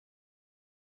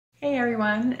Hey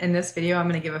everyone, in this video I'm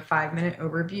going to give a 5-minute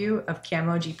overview of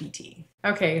CamoGPT.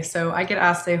 Okay, so I get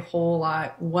asked a whole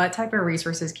lot, what type of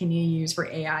resources can you use for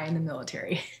AI in the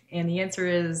military? And the answer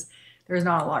is there's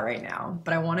not a lot right now,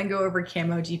 but I want to go over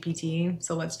CamoGPT,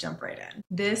 so let's jump right in.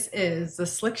 This is the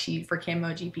slick sheet for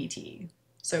CamoGPT.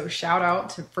 So shout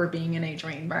out for being in a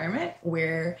joint environment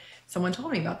where someone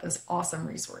told me about this awesome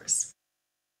resource.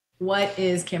 What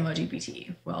is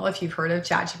CamoGPT? Well, if you've heard of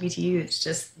ChatGPT, it's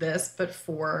just this, but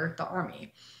for the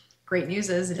Army. Great news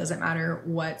is it doesn't matter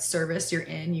what service you're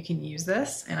in, you can use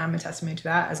this, and I'm a testament to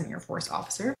that as an Air Force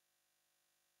officer.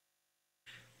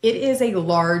 It is a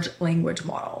large language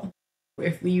model.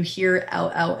 If you hear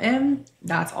LLM,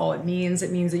 that's all it means.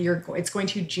 It means that it's going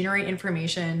to generate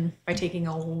information by taking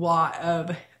a lot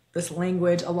of this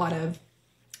language,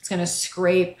 it's going to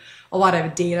scrape a lot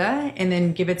of data and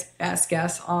then give its best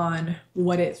guess on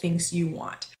what it thinks you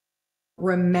want.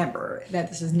 Remember that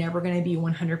this is never going to be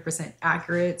 100%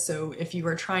 accurate. So if you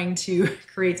are trying to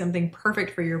create something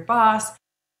perfect for your boss,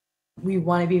 we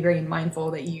want to be very mindful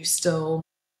that you still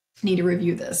need to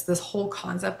review this. This whole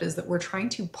concept is that we're trying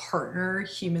to partner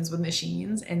humans with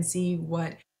machines and see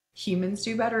what humans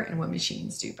do better and what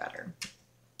machines do better.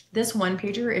 This one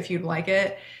pager, if you'd like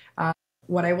it,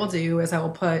 what I will do is I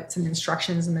will put some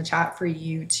instructions in the chat for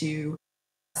you to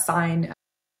sign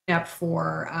up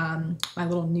for my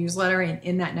little newsletter. And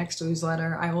in that next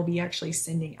newsletter, I will be actually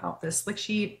sending out this slick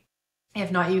sheet.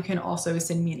 If not, you can also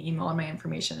send me an email and my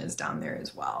information is down there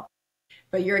as well.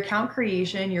 But your account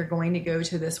creation, you're going to go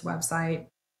to this website.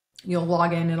 You'll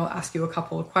log in. It'll ask you a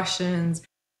couple of questions.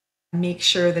 Make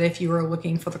sure that if you are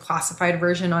looking for the classified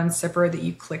version on SIPR that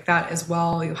you click that as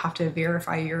well. You'll have to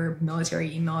verify your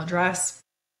military email address.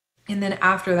 And then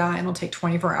after that, it'll take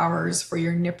 24 hours for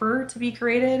your NIPR to be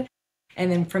created.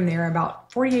 And then from there,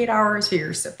 about 48 hours for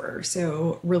your SIPR.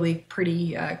 So really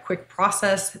pretty quick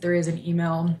process. There is an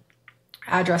email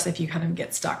address if you kind of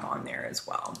get stuck on there as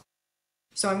well.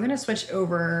 So I'm going to switch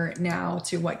over now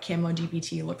to what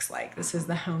CamoGPT looks like. This is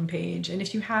the home page. And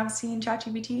if you have seen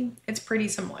ChatGPT, it's pretty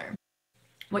similar.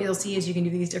 What you'll see is you can do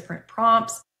these different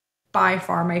prompts. By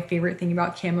far, my favorite thing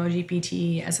about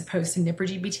CamoGPT as opposed to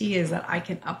NIPRGPT is that I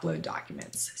can upload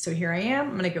documents. So here I am.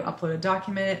 I'm going to go upload a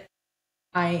document.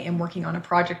 I am working on a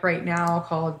project right now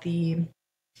called the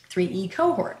 3E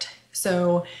cohort.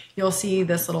 So you'll see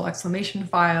this little exclamation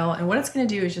file, and what it's going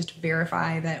to do is just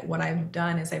verify that what I've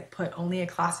done is I put only a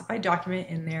classified document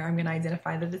in there. I'm going to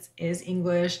identify that it is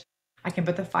English. I can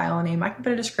put the file name. I can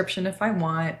put a description if I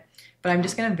want, but I'm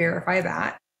just going to verify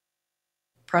that.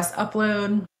 Press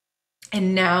upload,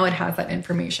 and now it has that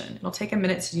information. It'll take a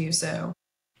minute to do so.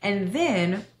 And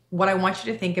then what I want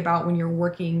you to think about when you're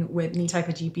working with any type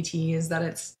of GPT is that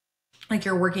it's like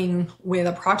you're working with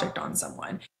a project on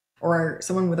someone or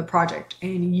someone with a project,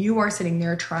 and you are sitting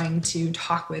there trying to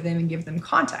talk with them and give them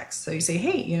context. So you say,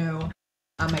 hey,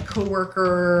 my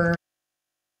coworker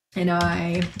and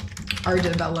I are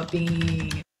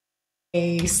developing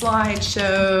a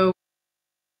slideshow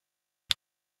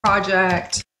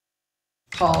project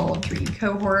called 3E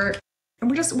cohort.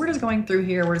 And we're just going through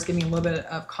here. We're just giving a little bit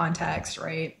of context,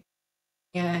 right?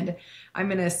 And I'm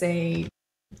going to say,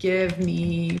 give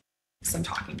me some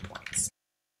talking points.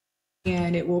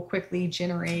 And it will quickly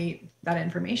generate that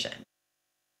information.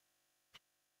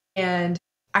 And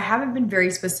I haven't been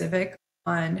very specific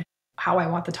on how I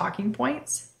want the talking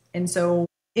points. And so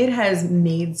it has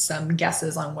made some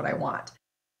guesses on what I want.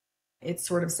 It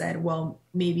sort of said, well,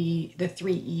 maybe the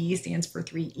 3E stands for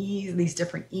 3 E's, these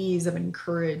different E's of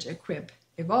encourage, equip,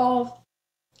 evolve.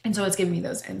 And so it's giving me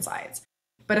those insights.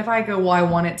 But if I go, well, I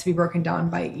want it to be broken down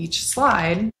by each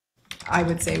slide, I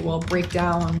would say, well, break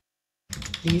down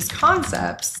these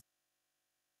concepts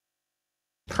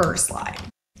per slide.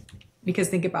 Because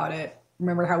think about it.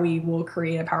 Remember how we will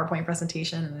create a PowerPoint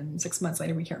presentation and then 6 months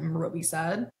later we can't remember what we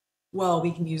said? Well,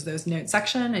 we can use those notes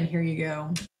section, and here you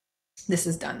go. This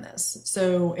has done this.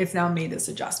 So it's now made this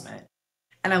adjustment.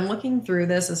 And I'm looking through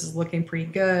this. This is looking pretty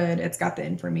good. It's got the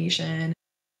information.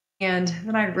 And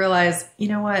then I realized, you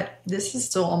know what? This is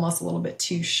still almost a little bit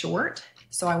too short.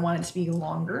 So I want it to be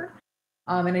longer.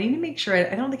 And I need to make sure,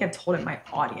 I don't think I've told it my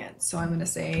audience. So I'm going to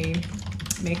say,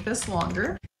 make this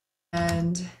longer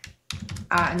and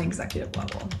at an executive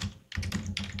level.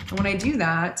 And when I do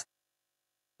that,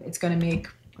 it's going to make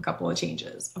a couple of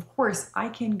changes. Of course, I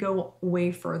can go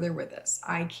way further with this.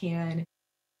 I can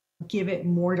give it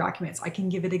more documents. I can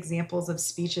give it examples of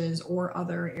speeches or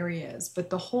other areas. But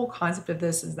the whole concept of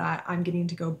this is that I'm getting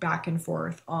to go back and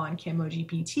forth on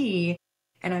CamoGPT,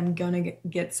 and I'm going to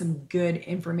get some good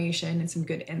information and some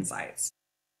good insights.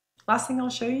 Last thing I'll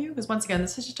show you, because once again,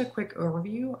 this is just a quick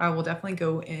overview. I will definitely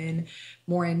go in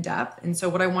more in depth. And so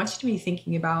what I want you to be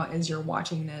thinking about as you're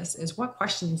watching this is, what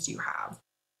questions do you have?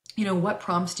 What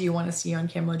prompts do you want to see on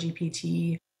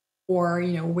CamoGPT? Or,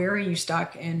 where are you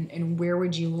stuck, and where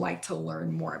would you like to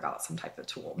learn more about some type of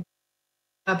tool?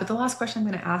 But the last question I'm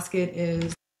going to ask it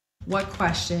is, what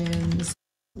questions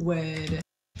would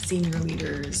senior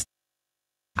leaders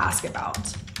ask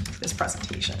about this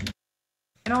presentation?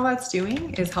 And all that's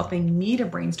doing is helping me to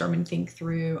brainstorm and think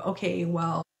through, okay,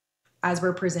 well, as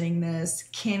we're presenting this,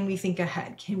 can we think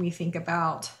ahead? Can we think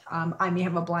about, I may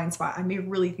have a blind spot. I may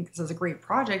really think this is a great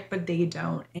project, but they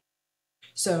don't.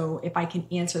 So if I can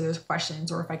answer those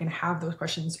questions, or if I can have those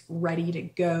questions ready to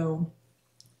go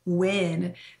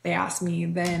when they ask me,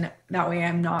 then that way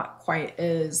I'm not quite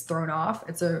as thrown off.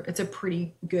 It's a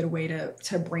pretty good way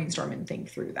to brainstorm and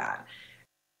think through that.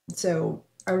 So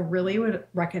I really would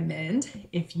recommend,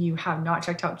 if you have not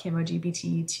checked out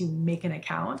CamoGPT, to make an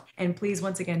account. And please,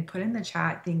 once again, put in the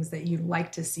chat things that you'd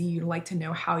like to see, you'd like to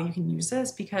know how you can use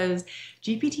this, because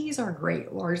GPTs are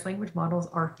great. Large language models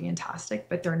are fantastic,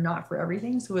 but they're not for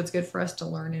everything. So it's good for us to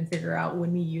learn and figure out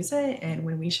when we use it and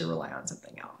when we should rely on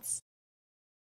something else.